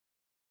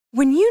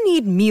When you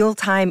need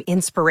mealtime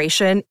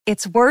inspiration,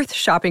 it's worth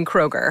shopping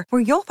Kroger,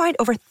 where you'll find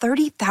over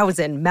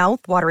 30,000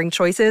 mouth-watering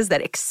choices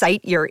that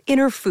excite your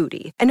inner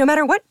foodie. And no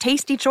matter what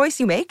tasty choice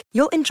you make,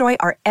 you'll enjoy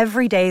our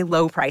everyday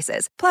low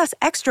prices, plus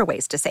extra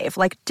ways to save,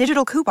 like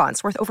digital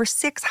coupons worth over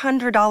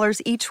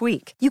 $600 each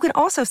week. You can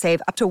also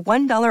save up to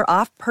 $1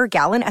 off per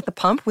gallon at the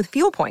pump with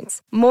fuel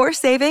points. More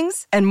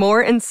savings and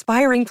more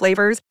inspiring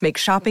flavors make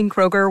shopping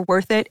Kroger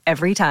worth it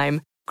every time.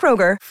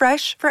 Kroger,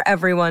 fresh for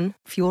everyone.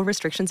 Fuel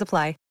restrictions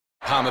apply.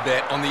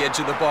 Palmerbet on the edge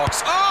of the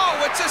box.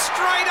 Oh, it's a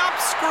straight-up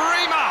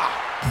screamer!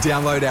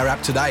 Download our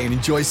app today and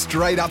enjoy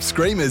straight-up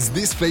screamers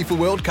this FIFA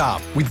World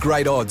Cup with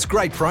great odds,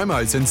 great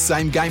promos and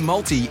same-game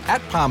multi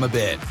at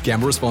Palmerbet.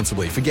 Gamble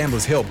responsibly. For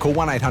Gamblers' Help, call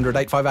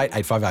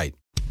 1-800-858-858.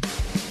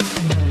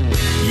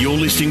 You're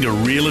listening to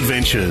Real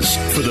Adventures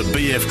for the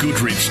BF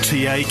Goodrich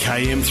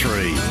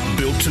TAKM3.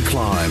 Built to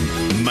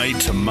climb, made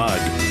to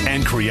mud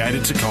and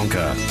created to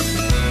conquer.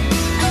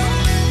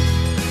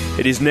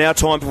 It is now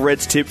time for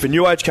Red's tip for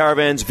New Age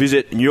Caravans.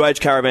 Visit New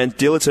Age Caravan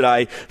dealer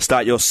today.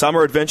 Start your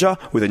summer adventure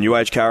with a New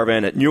Age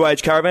Caravan at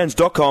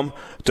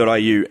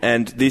newagecaravans.com.au.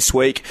 And this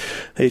week,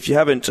 if you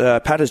haven't,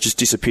 Pat has just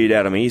disappeared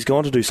out of me. He's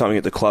gone to do something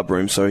at the club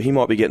room, so he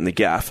might be getting the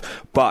gaff.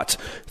 But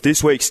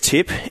this week's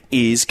tip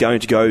is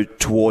going to go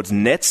towards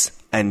nets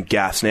and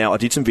gaffs. Now, I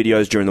did some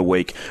videos during the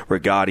week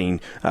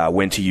regarding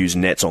when to use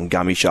nets on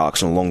gummy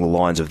sharks and along the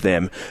lines of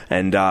them.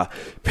 And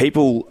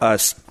people are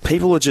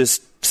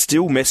just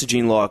still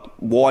messaging like,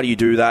 why do you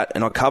do that?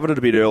 And I covered it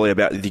a bit earlier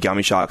about the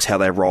gummy sharks, how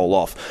they roll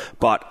off.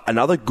 But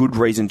another good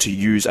reason to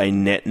use a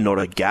net, not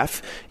a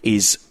gaff,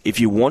 is if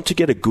you want to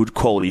get a good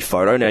quality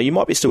photo. Now, you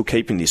might be still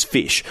keeping this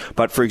fish,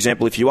 but for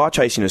example, if you are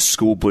chasing a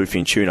school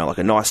bluefin tuna, like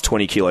a nice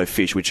 20-kilo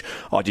fish, which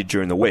I did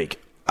during the week,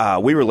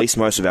 we released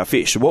most of our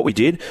fish. So what we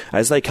did,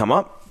 as they come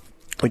up,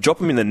 we drop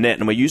them in the net,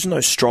 and we're using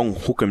those strong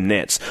hook-em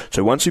nets.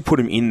 So once we put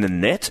them in the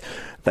net,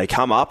 they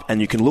come up,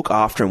 and you can look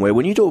after them, where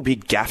when you do a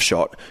big gaff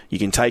shot, you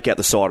can take out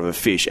the side of a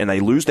fish, and they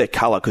lose their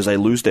colour because they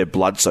lose their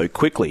blood so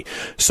quickly.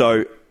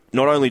 So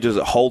not only does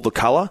it hold the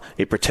colour,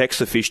 it protects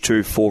the fish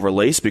too for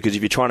release, because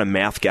if you're trying to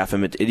mouth gaff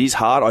them, it is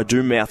hard. I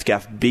do mouth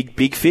gaff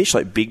big fish,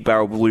 like big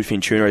barrel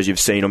bluefin tuna, as you've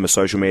seen on my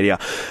social media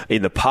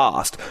in the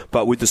past.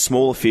 But with the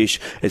smaller fish,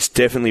 it's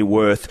definitely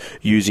worth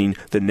using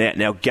the net.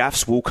 Now,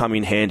 gaffs will come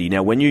in handy.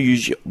 Now, when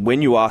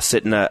you are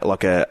setting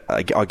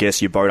I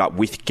guess your boat up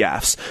with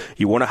gaffs,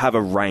 you want to have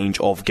a range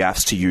of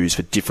gaffs to use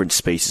for different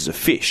species of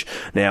fish.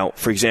 Now,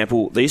 for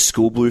example, these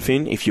school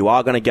bluefin, if you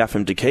are going to gaff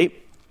them to keep,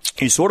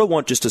 you sort of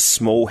want just a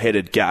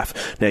small-headed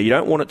gaff. Now, you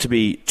don't want it to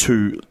be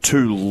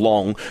too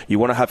long. You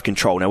want to have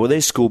control. Now, when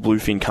these school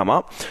bluefin come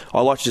up,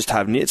 I like to just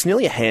have, it's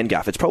nearly a hand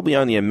gaff. It's probably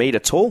only a metre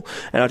tall,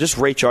 and I just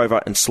reach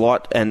over and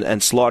slide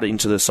it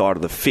into the side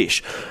of the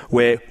fish.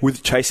 Where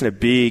with chasing a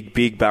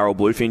big barrel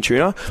bluefin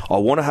tuna, I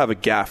want to have a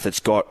gaff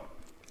that's got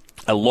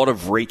a lot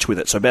of reach with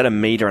it, so about 1.5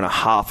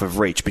 metres of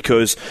reach,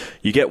 because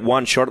you get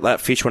one shot at that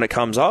fish when it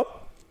comes up.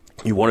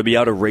 You want to be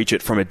able to reach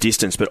it from a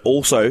distance, but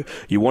also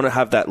you want to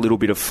have that little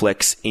bit of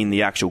flex in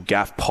the actual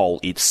gaff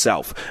pole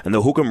itself. And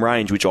the hook-em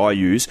range, which I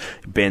use,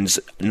 bends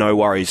no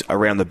worries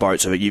around the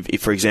boat. So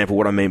if, for example,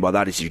 what I mean by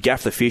that is you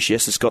gaff the fish,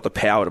 yes, it's got the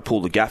power to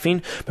pull the gaff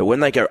in, but when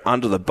they go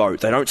under the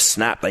boat, they don't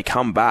snap, they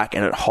come back,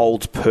 and it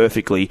holds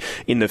perfectly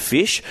in the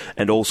fish,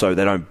 and also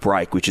they don't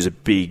break, which is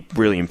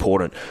really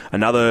important.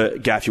 Another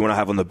gaff you want to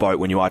have on the boat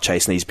when you are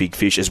chasing these big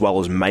fish, as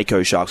well as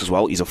mako sharks as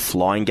well, is a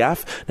flying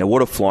gaff. Now,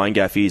 what a flying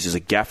gaff is a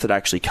gaff that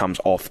actually comes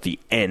off the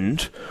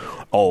end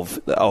of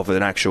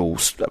an actual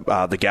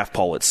the gaff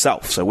pole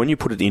itself. So when you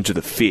put it into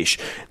the fish,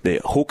 the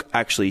hook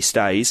actually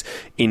stays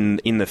in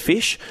the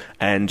fish,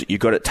 and you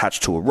got it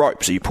attached to a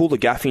rope. So you pull the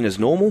gaff in as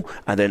normal,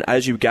 and then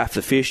as you gaff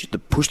the fish,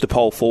 push the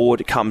pole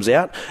forward, it comes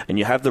out, and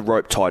you have the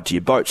rope tied to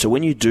your boat. So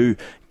when you do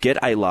get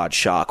a large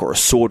shark or a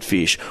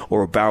swordfish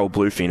or a barrel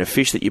bluefin, a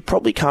fish that you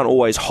probably can't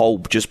always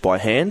hold just by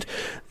hand,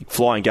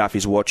 flying gaff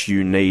is what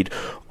you need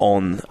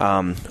on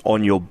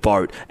your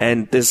boat.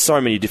 And there's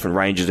so many different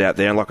ranges out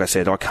there, and like I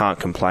said, I can't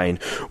complain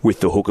with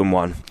the hook-em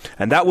one.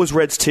 And that was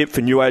Red's tip for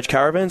New Age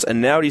Caravans,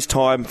 and now it is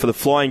time for the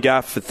flying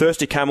gaff for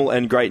Thirsty Camel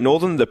and Great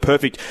Northern, the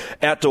perfect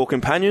outdoor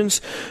companions.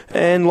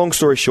 And long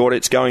story short,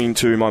 it's going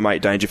to my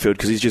mate Dangerfield,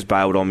 because he's just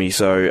bailed on me,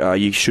 so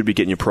you should be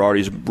getting your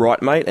priorities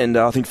right, mate. And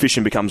I think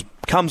fishing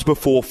comes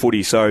before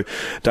footy, so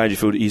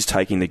Dangerfield is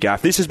taking the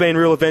gaff. This has been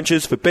Real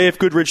Adventures for BF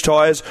Goodrich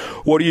Tyres.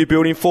 What are you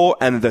building for?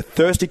 And the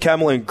Thirsty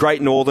Camel and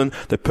Great Northern,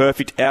 the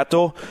perfect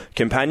outdoor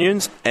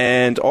companions.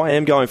 And I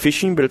am going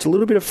fishing, but it's a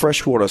little bit of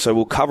freshwater, so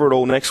we'll cover it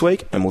all next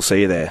week, and we'll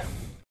see you there.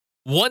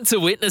 Want to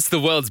witness the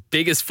world's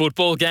biggest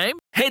football game?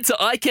 Head to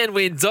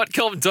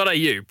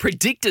iCanWin.com.au,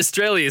 predict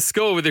Australia's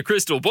score with a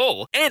crystal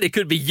ball, and it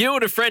could be you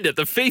and a friend at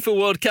the FIFA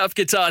World Cup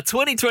Qatar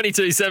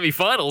 2022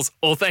 semi-finals,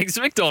 all thanks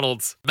to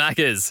McDonald's.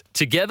 Maccas,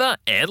 together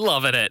and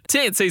loving it.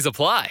 TNCs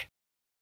apply.